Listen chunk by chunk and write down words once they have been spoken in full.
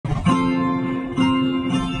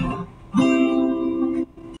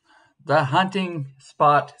the hunting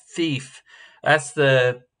spot thief. That's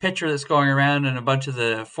the picture that's going around in a bunch of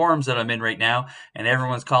the forums that I'm in right now, and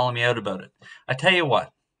everyone's calling me out about it. I tell you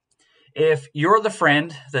what, if you're the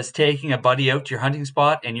friend that's taking a buddy out to your hunting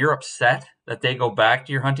spot and you're upset that they go back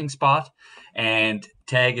to your hunting spot and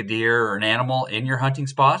tag a deer or an animal in your hunting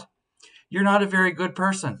spot, you're not a very good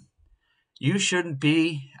person. You shouldn't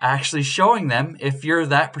be actually showing them if you're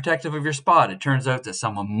that protective of your spot. It turns out that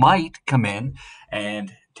someone might come in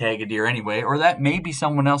and tag a deer anyway, or that may be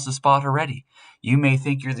someone else's spot already. You may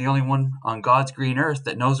think you're the only one on God's green earth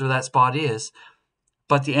that knows where that spot is,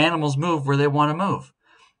 but the animals move where they want to move.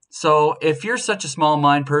 So if you're such a small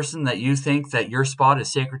mind person that you think that your spot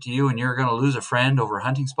is sacred to you and you're going to lose a friend over a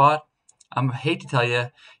hunting spot, I hate to tell you,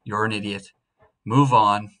 you're an idiot. Move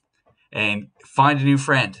on and find a new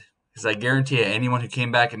friend. Because I guarantee you, anyone who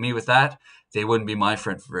came back at me with that, they wouldn't be my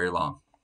friend for very long.